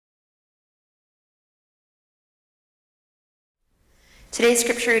Today's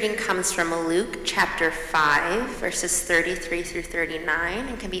scripture reading comes from Luke chapter 5, verses 33 through 39,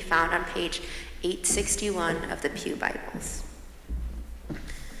 and can be found on page 861 of the Pew Bibles.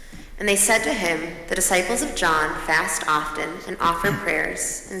 And they said to him, "The disciples of John fast often and offer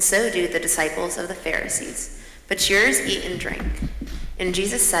prayers, and so do the disciples of the Pharisees. But yours eat and drink." And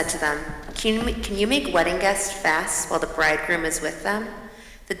Jesus said to them, Can you make wedding guests fast while the bridegroom is with them?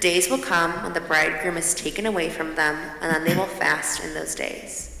 The days will come when the bridegroom is taken away from them, and then they will fast in those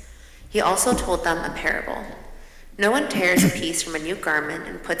days. He also told them a parable. No one tears a piece from a new garment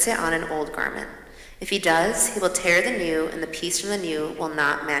and puts it on an old garment. If he does, he will tear the new, and the piece from the new will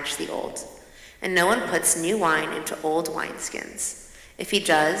not match the old. And no one puts new wine into old wineskins. If he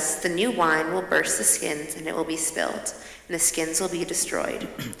does, the new wine will burst the skins, and it will be spilled, and the skins will be destroyed.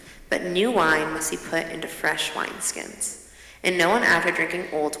 But new wine must be put into fresh wineskins. And no one after drinking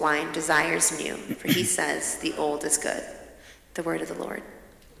old wine desires new, for he says, the old is good. The word of the Lord.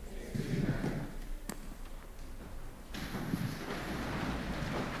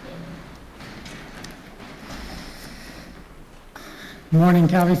 Good morning,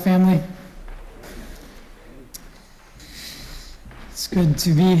 Calvary family. It's good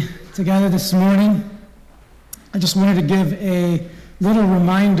to be together this morning. I just wanted to give a little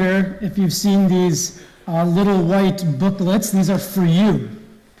reminder. If you've seen these little white booklets, these are for you.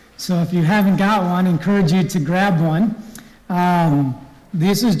 So if you haven't got one, I encourage you to grab one.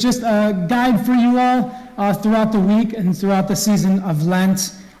 This is just a guide for you all throughout the week and throughout the season of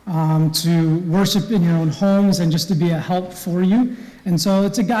Lent to worship in your own homes and just to be a help for you. And so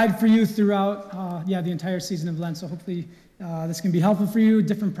it's a guide for you throughout the entire season of Lent. So hopefully this can be helpful for you,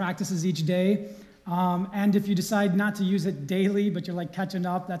 different practices each day. And if you decide not to use it daily, but you're like catching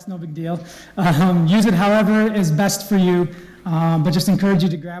up, that's no big deal. Use it however is best for you, but just encourage you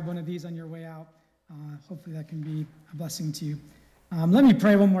to grab one of these on your way out. Hopefully that can be a blessing to you. Let me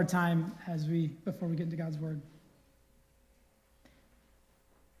pray one more time before we get into God's word.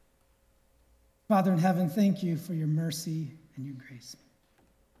 Father in heaven, thank you for your mercy and your grace.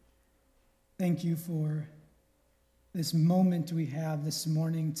 Thank you for this moment we have this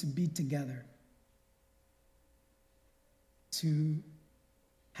morning to be together, to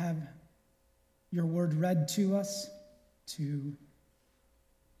have your word read to us, to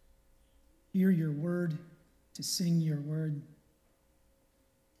hear your word, to sing your word,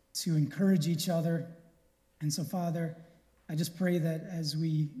 to encourage each other. And so, Father, I just pray that as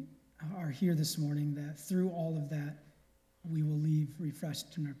we are here this morning, that through all of that, we will leave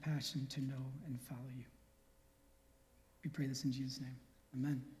refreshed in our passion to know and follow you. We pray this in Jesus' name.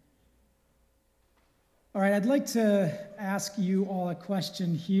 Amen. All right, I'd like to ask you all a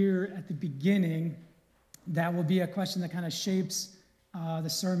question here at the beginning that will be a question that kind of shapes the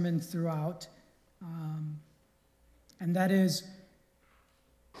sermon throughout. And that is,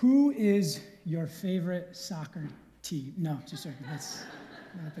 who is your favorite soccer team? No, just joking. That's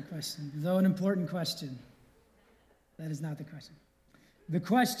not the question. Though an important question, that is not the question. The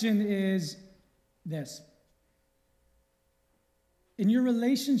question is this. In your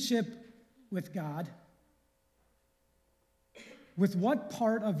relationship with God, with what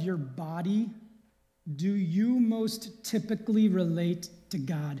part of your body do you most typically relate to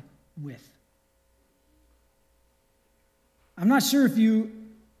God with? I'm not sure if you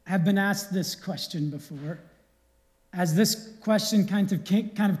have been asked this question before. As this question kind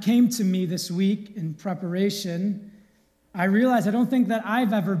of came to me this week in preparation, I realized I don't think that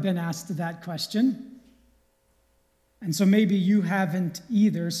I've ever been asked that question. And so maybe you haven't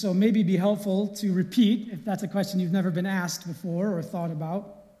either. So maybe it'd be helpful to repeat if that's a question you've never been asked before or thought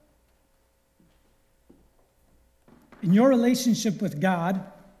about. In your relationship with God,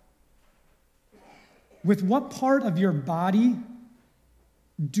 with what part of your body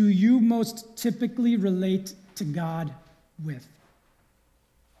do you most typically relate to God with?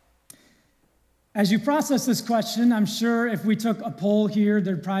 As you process this question, I'm sure if we took a poll here,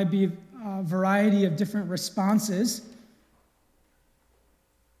 there'd probably be a variety of different responses.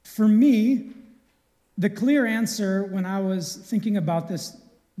 For me, the clear answer when I was thinking about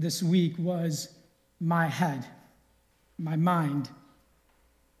this week was my head, my mind.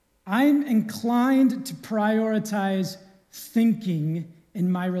 I'm inclined to prioritize thinking in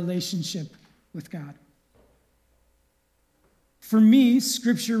my relationship with God. For me,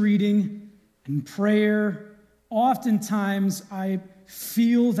 scripture reading and prayer, oftentimes I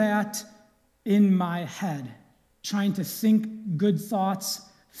feel that in my head, trying to think good thoughts,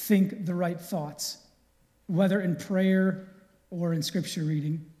 think the right thoughts, whether in prayer or in scripture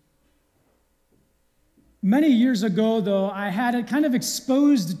reading. Many years ago, though, I had it kind of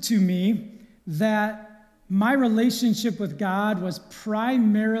exposed to me that my relationship with God was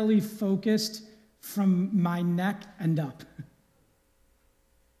primarily focused from my neck and up.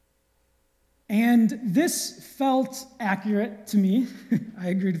 And this felt accurate to me. I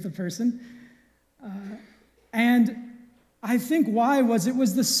agreed with the person. And I think why was it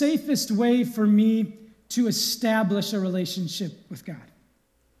was the safest way for me to establish a relationship with God.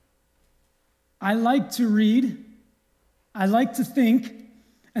 I like to read. I like to think.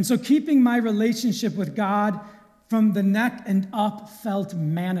 And so keeping my relationship with God from the neck and up felt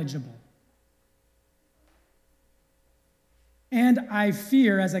manageable. And I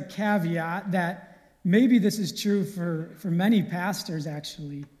fear, as a caveat, that maybe this is true for many pastors,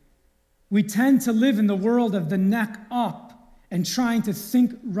 actually. We tend to live in the world of the neck up and trying to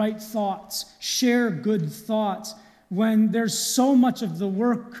think right thoughts, share good thoughts, when there's so much of the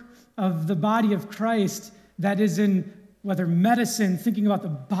work of the body of Christ that is in whether medicine, thinking about the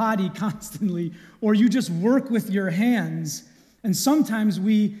body constantly, or you just work with your hands. And sometimes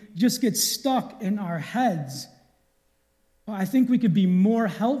we just get stuck in our heads. Well, I think we could be more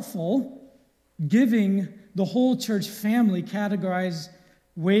helpful giving the whole church family categorized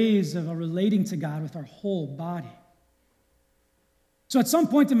ways of relating to God with our whole body. So at some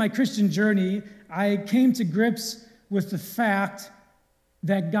point in my Christian journey, I came to grips with the fact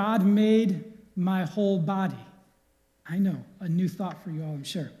that God made my whole body. I know, a new thought for you all, I'm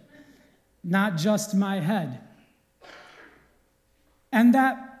sure. Not just my head. And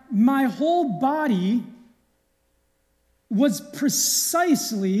that my whole body was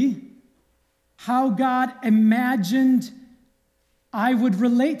precisely how God imagined I would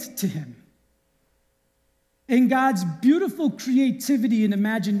relate to him. In God's beautiful creativity and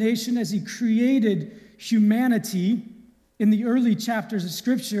imagination as he created humanity, in the early chapters of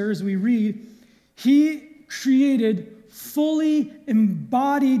Scripture, as we read, he created fully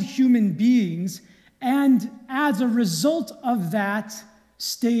embodied human beings, and as a result of that,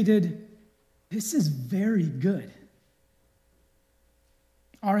 stated, "This is very good."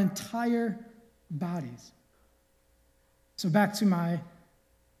 Our entire bodies. So back to my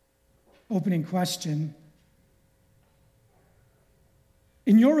opening question.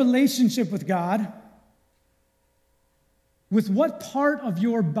 In your relationship with God, with what part of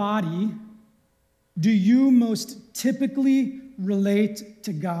your body do you most typically relate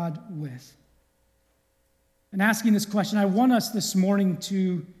to God with? And asking this question, I want us this morning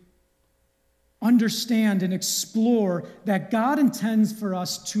to understand and explore that God intends for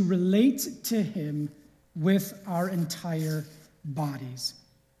us to relate to him with our entire bodies.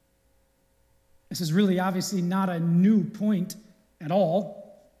 This is really obviously not a new point at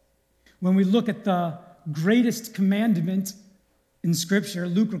all. When we look at the greatest commandment in Scripture,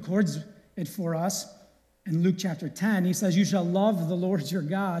 Luke records it for us. In Luke chapter 10, he says, "You shall love the Lord your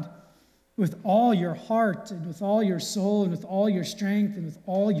God with all your heart and with all your soul and with all your strength and with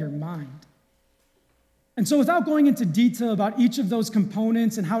all your mind." And so without going into detail about each of those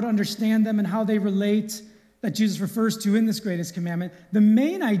components and how to understand them and how they relate that Jesus refers to in this greatest commandment, the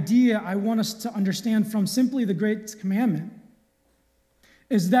main idea I want us to understand from simply the greatest commandment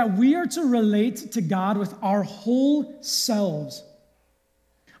is that we are to relate to God with our whole selves,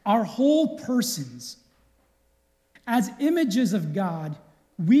 our whole persons. As images of God,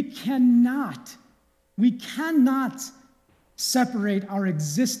 we cannot separate our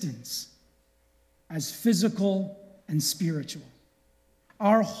existence as physical and spiritual.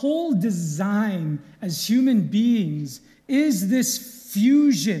 Our whole design as human beings is this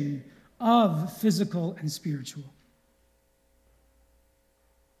fusion of physical and spiritual.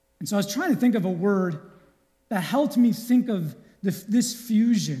 And so I was trying to think of a word that helped me think of this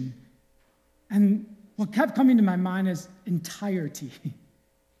fusion. And what kept coming to my mind is entirety.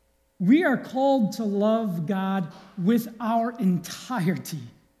 We are called to love God with our entirety.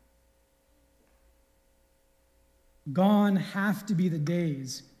 Gone have to be the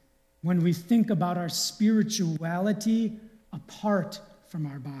days when we think about our spirituality apart from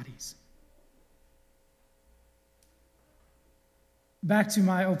our bodies. Back to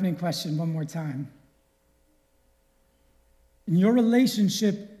my opening question one more time. In your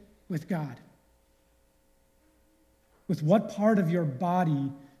relationship with God, with what part of your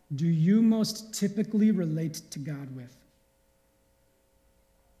body do you most typically relate to God with?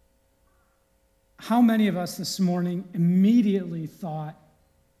 How many of us this morning immediately thought,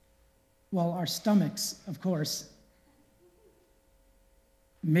 well, our stomachs, of course.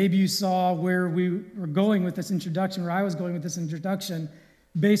 Maybe you saw where we were going with this introduction, where I was going with this introduction,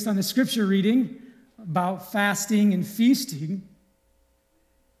 based on the scripture reading about fasting and feasting.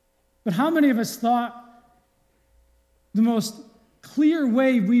 But how many of us thought the most clear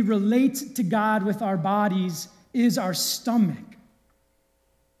way we relate to God with our bodies is our stomach.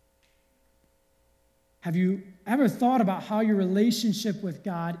 Have you ever thought about how your relationship with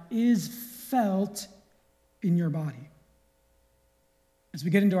God is felt in your body? As we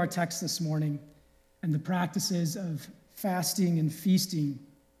get into our text this morning and the practices of fasting and feasting,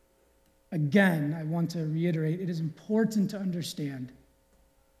 again, I want to reiterate, it is important to understand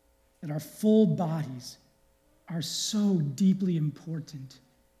that our full bodies are so deeply important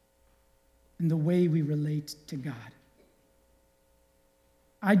in the way we relate to God.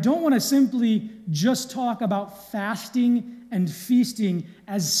 I don't want to simply just talk about fasting and feasting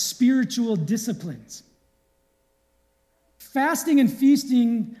as spiritual disciplines. Fasting and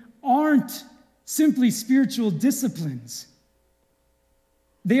feasting aren't simply spiritual disciplines.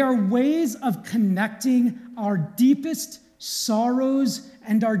 They are ways of connecting our deepest sorrows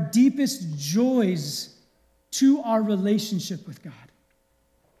and our deepest joys to our relationship with God.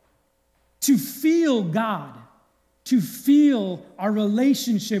 To feel God, to feel our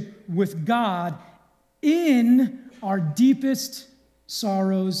relationship with God in our deepest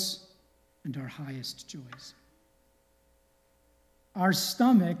sorrows and our highest joys. Our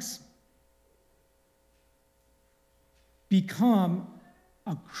stomachs become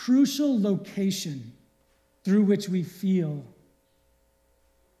a crucial location through which we feel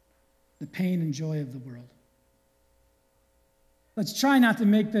the pain and joy of the world. Let's try not to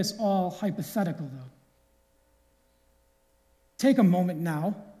make this all hypothetical, though. Take a moment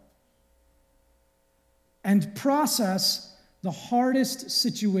now and process the hardest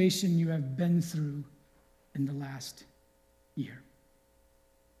situation you have been through in the last year.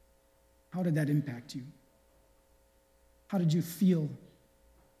 How did that impact you? How did you feel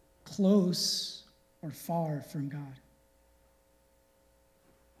close or far from God?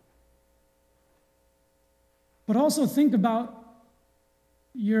 But also think about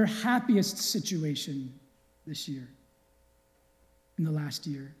your happiest situation this year, in the last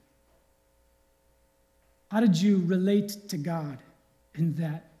year. How did you relate to God in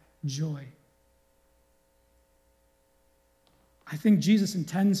that joy? I think Jesus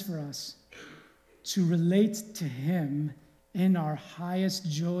intends for us to relate to him in our highest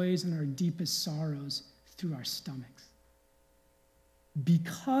joys and our deepest sorrows through our stomachs.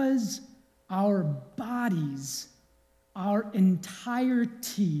 Because our bodies, our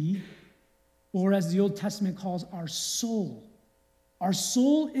entirety, or as the Old Testament calls our soul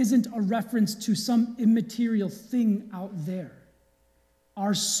isn't a reference to some immaterial thing out there.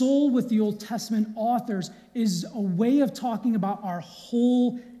 Our soul with the Old Testament authors is a way of talking about our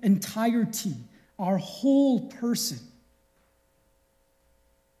whole entirety, our whole person.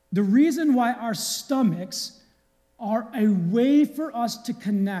 The reason why our stomachs are a way for us to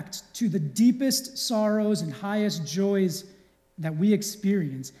connect to the deepest sorrows and highest joys that we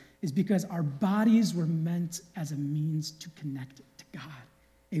experience is because our bodies were meant as a means to connect to God,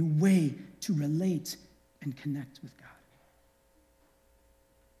 a way to relate and connect with God.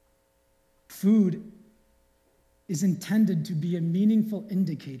 Food is intended to be a meaningful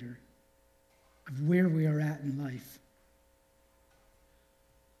indicator of where we are at in life.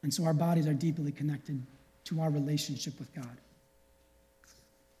 And so our bodies are deeply connected to our relationship with God.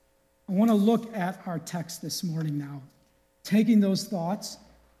 I want to look at our text this morning now, taking those thoughts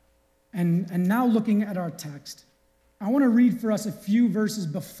and now looking at our text. I want to read for us a few verses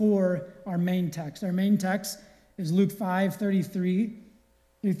before our main text. Our main text is Luke 5:33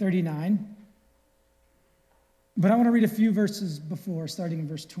 through 39. But I want to read a few verses before, starting in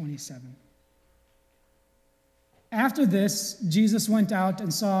verse 27. After this, Jesus went out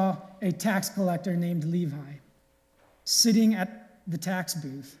and saw a tax collector named Levi sitting at the tax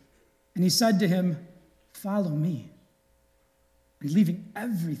booth. And he said to him, "Follow me." And leaving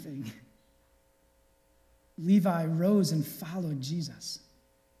everything, Levi rose and followed Jesus.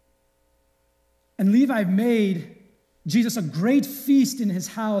 And Levi made Jesus a great feast in his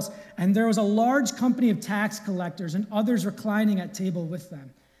house, and there was a large company of tax collectors and others reclining at table with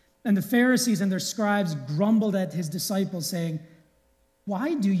them. And the Pharisees and their scribes grumbled at his disciples, saying,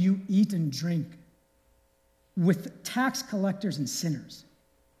 "Why do you eat and drink with tax collectors and sinners?"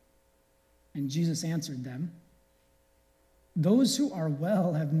 And Jesus answered them, "Those who are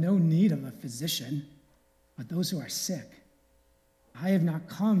well have no need of a physician, but those who are sick. I have not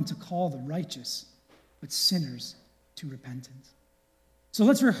come to call the righteous, but sinners to repentance." So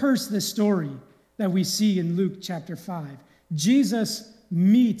let's rehearse this story that we see in Luke chapter 5. Jesus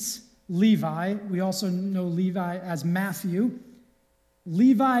meets Levi. We also know Levi as Matthew.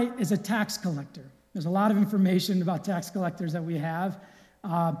 Levi is a tax collector. There's a lot of information about tax collectors that we have.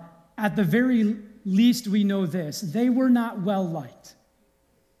 At the very least we know this: they were not well liked.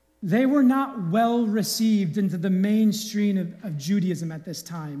 They were not well received into the mainstream of Judaism at this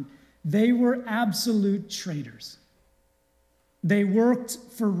time. They were absolute traitors. They worked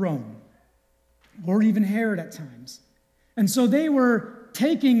for Rome, or even Herod at times. And so they were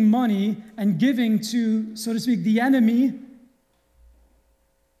taking money and giving to, so to speak, the enemy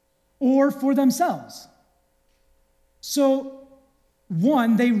or for themselves. So,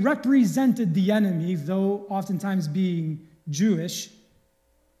 one, they represented the enemy, though oftentimes being Jewish,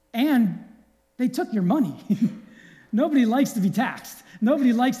 and they took your money. Nobody likes to be taxed.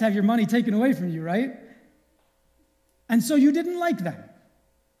 Nobody likes to have your money taken away from you, right? And so you didn't like them.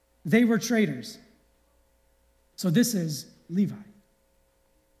 They were traitors. So this is Levi.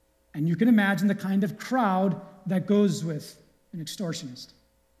 And you can imagine the kind of crowd that goes with an extortionist.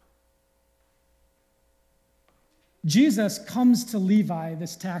 Jesus comes to Levi,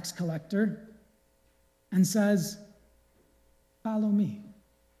 this tax collector, and says, "Follow me."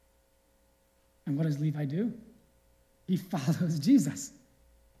 And what does Levi do? He follows Jesus.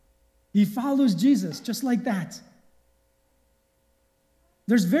 He follows Jesus just like that.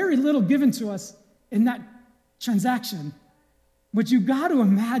 There's very little given to us in that transaction, but you got to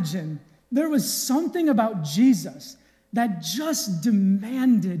imagine there was something about Jesus that just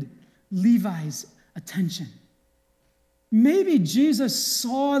demanded Levi's attention. Maybe Jesus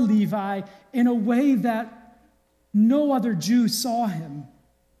saw Levi in a way that no other Jew saw him.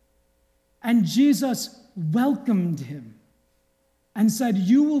 And Jesus welcomed him and said,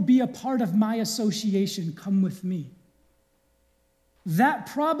 "You will be a part of my association. Come with me." That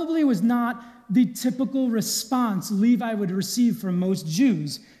probably was not the typical response Levi would receive from most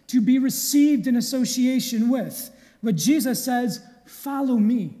Jews, to be received in association with. But Jesus says, "Follow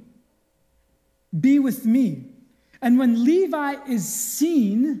me. Be with me." And when Levi is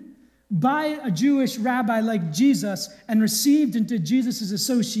seen by a Jewish rabbi like Jesus and received into Jesus'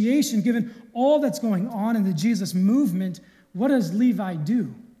 association, given all that's going on in the Jesus movement, what does Levi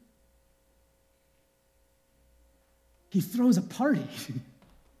do? He throws a party.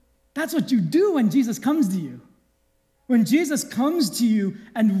 That's what you do when Jesus comes to you. When Jesus comes to you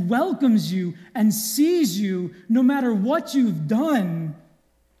and welcomes you and sees you, no matter what you've done,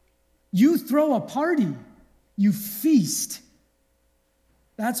 you throw a party. You feast.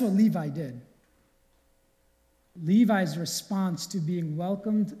 That's what Levi did. Levi's response to being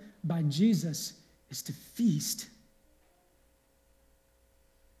welcomed by Jesus is to feast.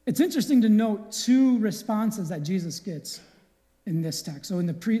 It's interesting to note two responses that Jesus gets in this text. So in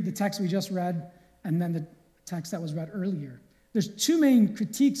the text we just read, and then the text that was read earlier, there's two main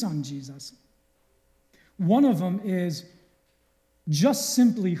critiques on Jesus. One of them is just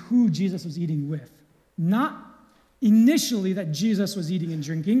simply who Jesus was eating with. Not initially that Jesus was eating and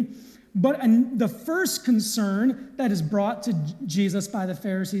drinking, but the first concern that is brought to Jesus by the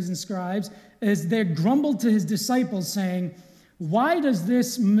Pharisees and scribes is they grumbled to his disciples saying, "Why does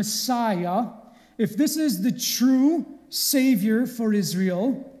this Messiah, if this is the true Savior for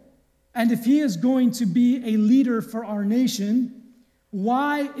Israel, and if he is going to be a leader for our nation,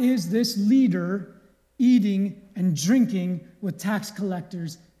 why is this leader eating and drinking with tax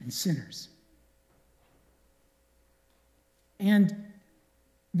collectors and sinners?" And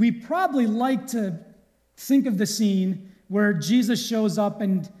we probably like to think of the scene where Jesus shows up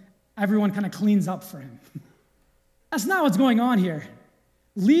and everyone kind of cleans up for him. That's not what's going on here.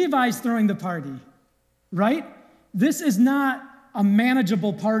 Levi's throwing the party, right? This is not a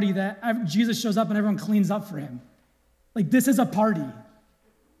manageable party that Jesus shows up and everyone cleans up for him. Like, this is a party.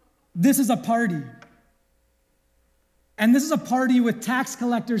 This is a party. And this is a party with tax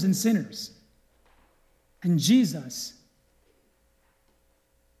collectors and sinners. And Jesus,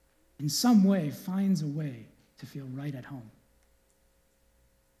 in some way, finds a way to feel right at home.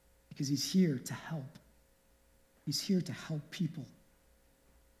 Because he's here to help. He's here to help people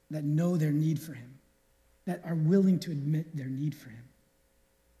that know their need for him, that are willing to admit their need for him.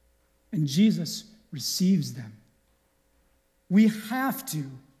 And Jesus receives them. We have to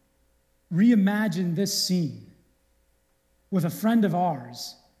reimagine this scene with a friend of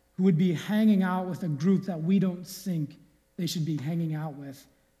ours who would be hanging out with a group that we don't think they should be hanging out with,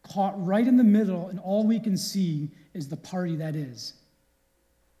 caught right in the middle, and all we can see is the party that is.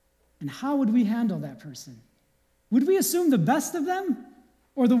 And how would we handle that person? Would we assume the best of them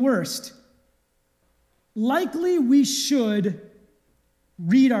or the worst? Likely we should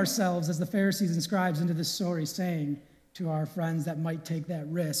read ourselves as the Pharisees and scribes into this story, saying to our friends that might take that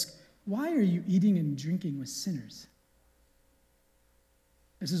risk, "Why are you eating and drinking with sinners?"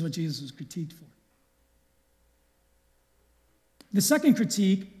 This is what Jesus was critiqued for. The second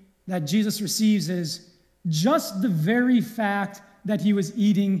critique that Jesus receives is just the very fact that he was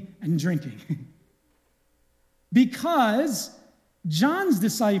eating and drinking. Because John's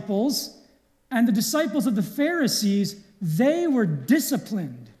disciples and the disciples of the Pharisees, they were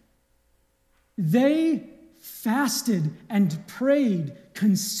disciplined. They fasted and prayed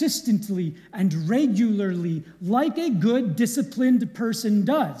consistently and regularly, like a good, disciplined person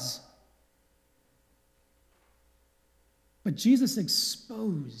does. But Jesus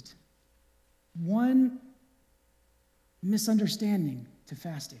exposed one misunderstanding to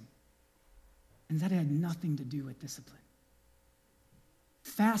fasting, and that had nothing to do with discipline.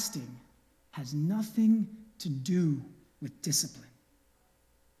 Fasting has nothing to do with discipline.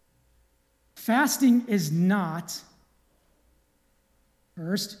 Fasting is not,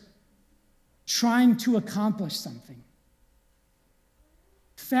 first, trying to accomplish something.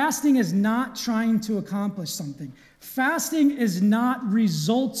 Fasting is not trying to accomplish something. Fasting is not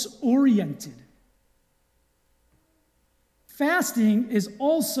results-oriented. Fasting is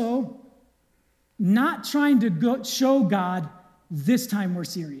also not trying to show God, this time we're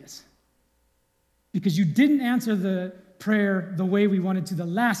serious. Because you didn't answer the prayer the way we wanted to the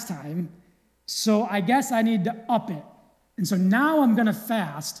last time, so I guess I need to up it. And so now I'm going to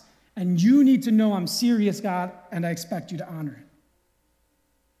fast, and you need to know I'm serious, God, and I expect you to honor it.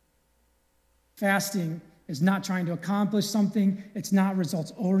 Fasting is not trying to accomplish something. It's not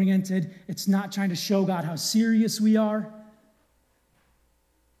results-oriented. It's not trying to show God how serious we are.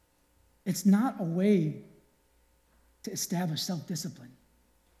 It's not a way to establish self-discipline.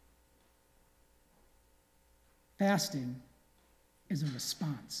 Fasting is a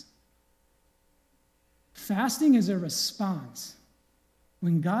response. Fasting is a response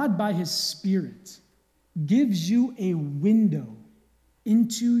when God, by his Spirit, gives you a window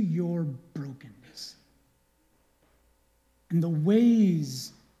into your brokenness and the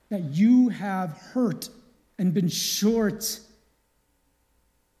ways that you have hurt and been short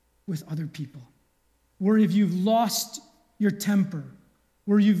with other people, where if you've lost your temper,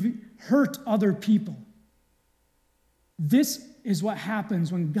 where you've hurt other people. This is what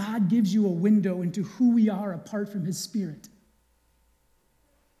happens when God gives you a window into who we are apart from his Spirit.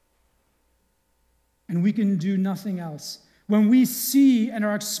 And we can do nothing else. When we see and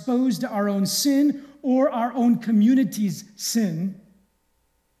are exposed to our own sin or our own community's sin,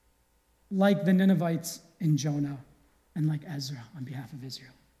 like the Ninevites in Jonah and like Ezra on behalf of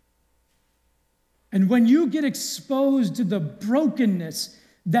Israel. And when you get exposed to the brokenness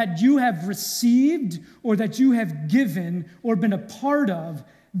that you have received or that you have given or been a part of,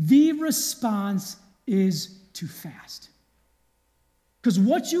 the response is to fast. Because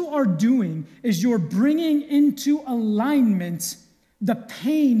what you are doing is you're bringing into alignment the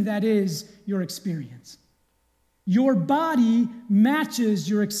pain that is your experience. Your body matches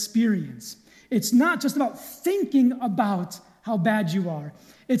your experience. It's not just about thinking about how bad you are.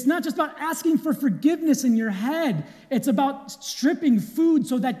 It's not just about asking for forgiveness in your head. It's about stripping food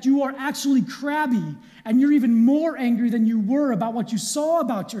so that you are actually crabby and you're even more angry than you were about what you saw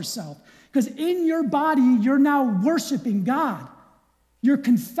about yourself. Because in your body, you're now worshiping God. You're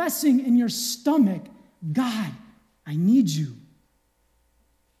confessing in your stomach, God, I need you.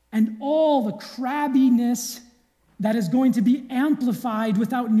 And all the crabbiness that is going to be amplified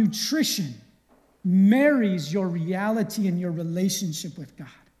without nutrition marries your reality and your relationship with God.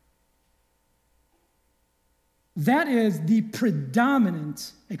 That is the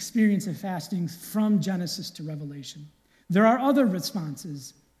predominant experience of fasting from Genesis to Revelation. There are other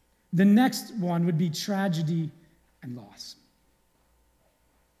responses. The next one would be tragedy and loss.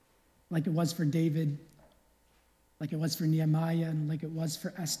 Like it was for David, like it was for Nehemiah, and like it was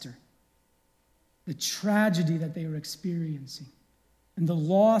for Esther. The tragedy that they were experiencing and the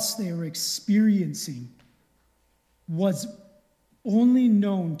loss they were experiencing was only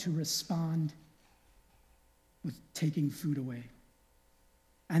known to respond with taking food away.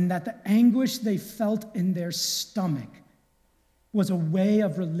 And that the anguish they felt in their stomach was a way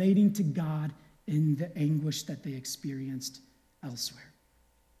of relating to God in the anguish that they experienced elsewhere.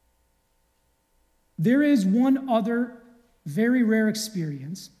 There is one other very rare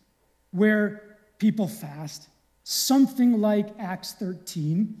experience where people fast, something like Acts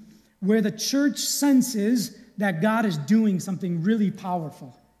 13, where the church senses that God is doing something really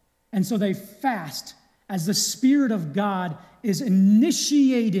powerful. And so they fast as the Spirit of God is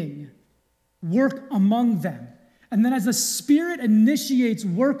initiating work among them. And then as the Spirit initiates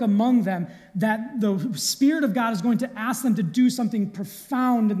work among them, that the Spirit of God is going to ask them to do something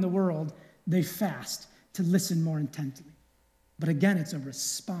profound in the world, they fast to listen more intently. But again, it's a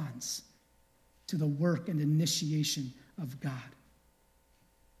response to the work and initiation of God.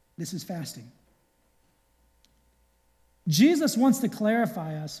 This is fasting. Jesus wants to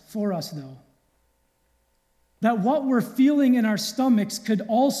clarify for us, though, that what we're feeling in our stomachs could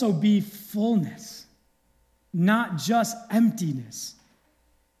also be fullness, not just emptiness.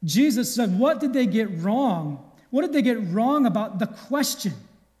 Jesus said, what did they get wrong? What did they get wrong about the question?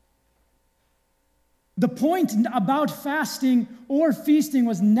 The point about fasting or feasting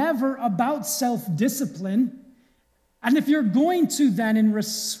was never about self-discipline. And if you're going to then, in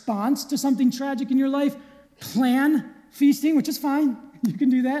response to something tragic in your life, plan feasting, which is fine, you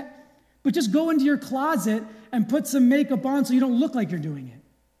can do that, but just go into your closet and put some makeup on so you don't look like you're doing it.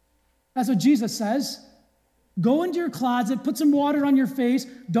 That's what Jesus says. Go into your closet, put some water on your face,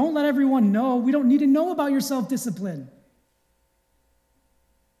 don't let everyone know. We don't need to know about your self-discipline.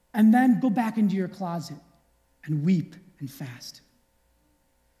 And then go back into your closet and weep and fast.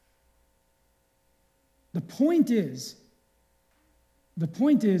 The point is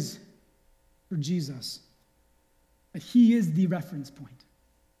for Jesus that he is the reference point.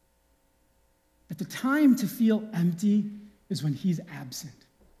 That the time to feel empty is when he's absent.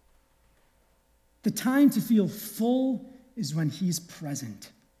 The time to feel full is when he's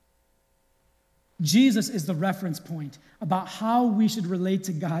present. Jesus is the reference point about how we should relate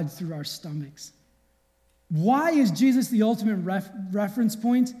to God through our stomachs. Why is Jesus the ultimate reference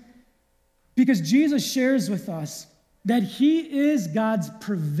point? Because Jesus shares with us that he is God's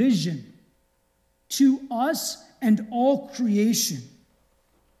provision to us and all creation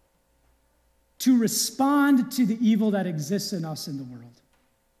to respond to the evil that exists in us in the world.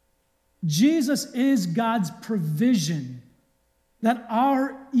 Jesus is God's provision that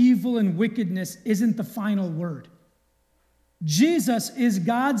our evil and wickedness isn't the final word. Jesus is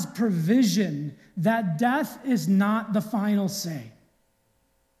God's provision that death is not the final say.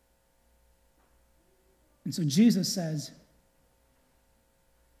 And so Jesus says,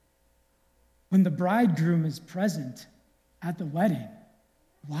 when the bridegroom is present at the wedding,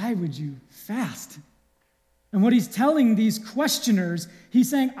 why would you fast? And what he's telling these questioners, he's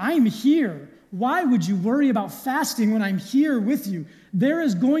saying, I'm here. Why would you worry about fasting when I'm here with you? There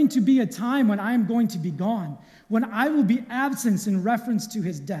is going to be a time when I'm going to be gone, when I will be absent in reference to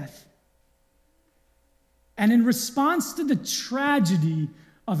his death. And in response to the tragedy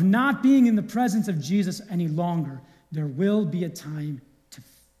of not being in the presence of Jesus any longer, there will be a time to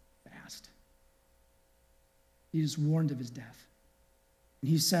fast. He is warned of his death. And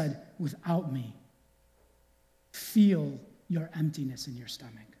he said, without me, feel your emptiness in your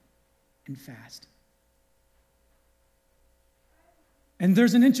stomach and fast. And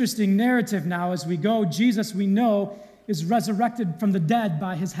there's an interesting narrative now as we go. Jesus, we know, is resurrected from the dead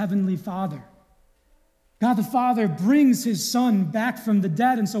by his heavenly Father. God the Father brings his Son back from the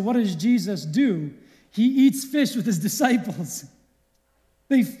dead, and so what does Jesus do? He eats fish with his disciples.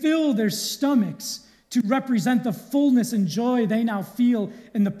 They fill their stomachs to represent the fullness and joy they now feel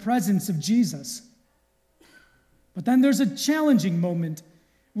in the presence of Jesus. But then there's a challenging moment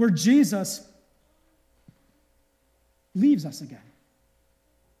where Jesus leaves us again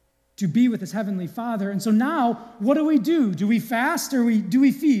to be with his heavenly Father. And so now, what do? Do we fast or do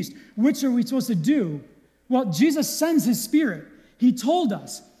we feast? Which are we supposed to do? Well, Jesus sends his Spirit. He told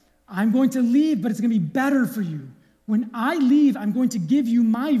us, I'm going to leave, but it's going to be better for you. When I leave, I'm going to give you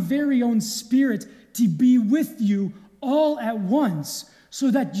my very own Spirit to be with you all at once, so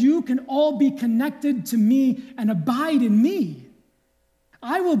that you can all be connected to me and abide in me.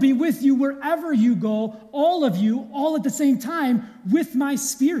 I will be with you wherever you go, all of you, all at the same time, with my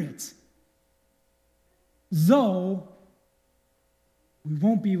Spirit. Though we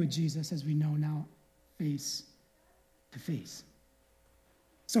won't be with Jesus, as we know now, face to face.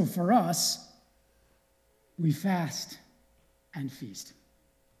 So for us, we fast and feast.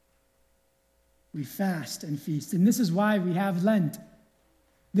 We fast and feast. And this is why we have Lent.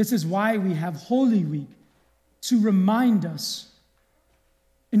 This is why we have Holy Week, to remind us,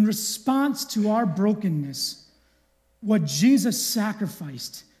 in response to our brokenness, what Jesus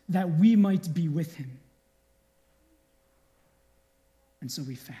sacrificed that we might be with him. And so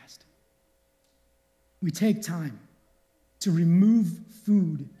we fast. We take time to remove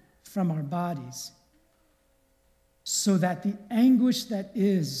food from our bodies so that the anguish that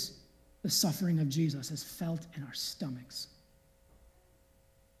is the suffering of Jesus is felt in our stomachs.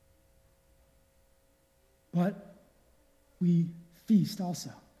 But we feast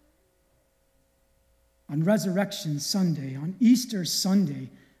also. On Resurrection Sunday, on Easter Sunday,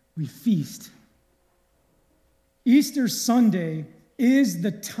 we feast. Easter Sunday is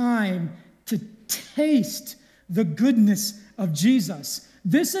the time to taste the goodness of Jesus.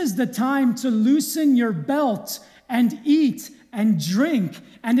 This is the time to loosen your belt and eat and drink,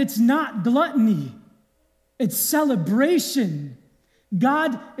 and it's not gluttony. It's celebration.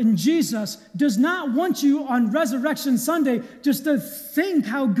 God in Jesus does not want you on Resurrection Sunday just to think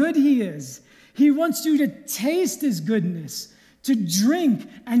how good he is. He wants you to taste his goodness, to drink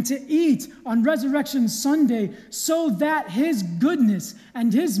and to eat on Resurrection Sunday so that his goodness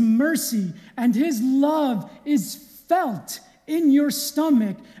and his mercy and his love is felt in your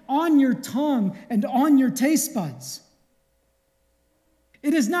stomach, on your tongue, and on your taste buds.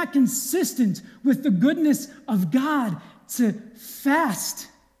 It is not consistent with the goodness of God to fast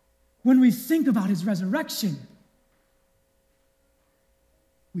when we think about his resurrection.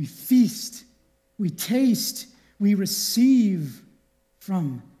 We feast, we taste, we receive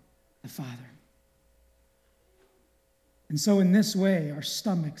from the Father. And so in this way, our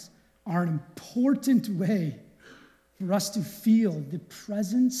stomachs are an important way for us to feel the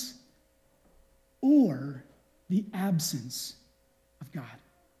presence or the absence of God.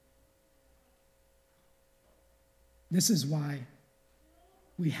 This is why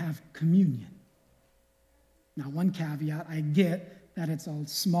we have communion. Now, one caveat, I get that it's a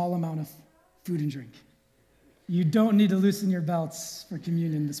small amount of food and drink. You don't need to loosen your belts for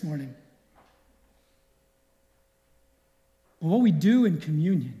communion this morning. But what we do in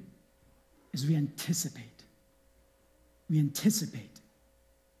communion is we anticipate. We anticipate.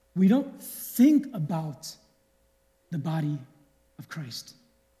 We don't think about the body of Christ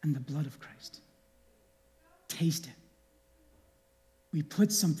and the blood of Christ. Taste it. We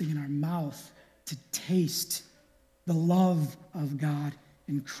put something in our mouth to taste the love of God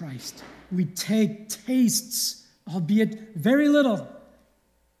in Christ. We take tastes, albeit very little.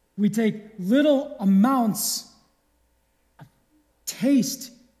 We take little amounts of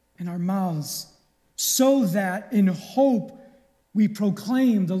taste in our mouths so that in hope we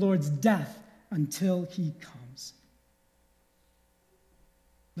proclaim the Lord's death until he comes.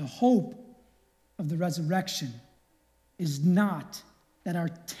 The hope of the resurrection is not that our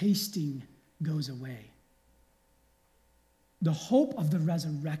tasting goes away. The hope of the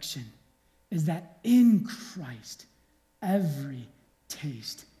resurrection is that in Christ, every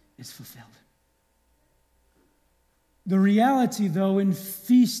taste is fulfilled. The reality, though, in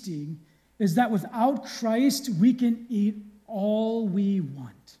feasting is that without Christ, we can eat all we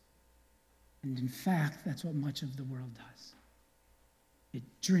want. And in fact, that's what much of the world does. It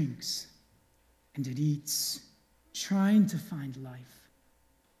drinks and it eats, trying to find life.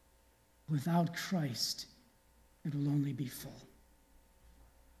 Without Christ, it will only be full.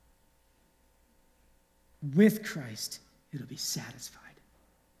 With Christ, it'll be satisfied.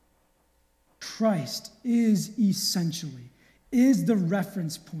 Christ is the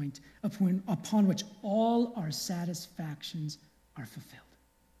reference point upon which all our satisfactions are fulfilled.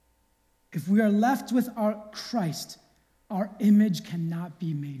 If we are left with our Christ, our image cannot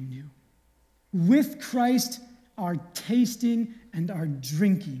be made new. With Christ, our tasting and our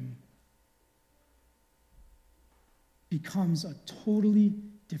drinking becomes a totally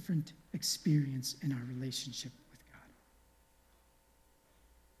different experience in our relationship with God.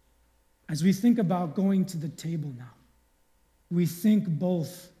 As we think about going to the table now, we think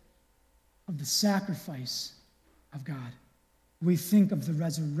both of the sacrifice of God. We think of the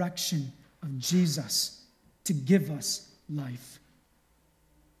resurrection of Jesus to give us life.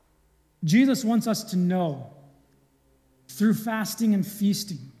 Jesus wants us to know through fasting and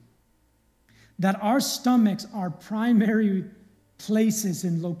feasting that our stomachs are primary places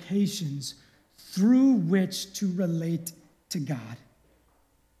and locations through which to relate to God,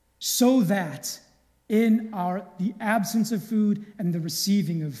 so that in the absence of food and the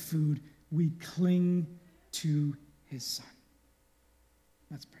receiving of food, we cling to his Son.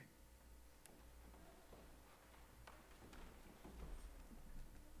 Let's pray.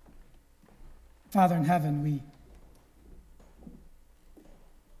 Father in heaven, we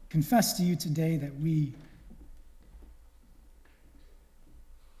confess to you today that we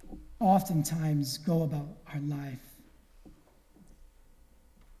oftentimes go about our life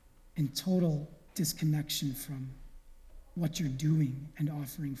in total disconnection from what you're doing and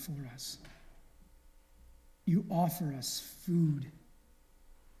offering for us. You offer us food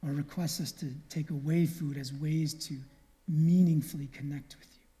or request us to take away food as ways to meaningfully connect with you.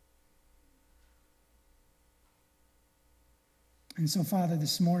 And so, Father,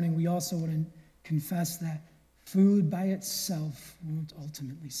 this morning we also want to confess that food by itself won't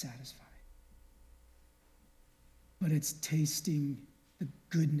ultimately satisfy, but it's tasting the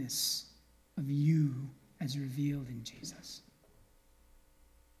goodness of you as revealed in Jesus.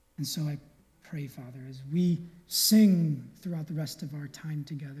 And so I pray, Father, as we sing throughout the rest of our time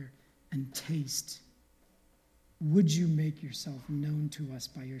together and taste would you make yourself known to us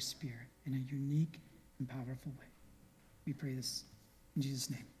by your Spirit in a unique and powerful way? We pray this in Jesus'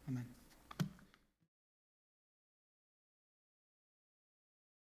 name. Amen.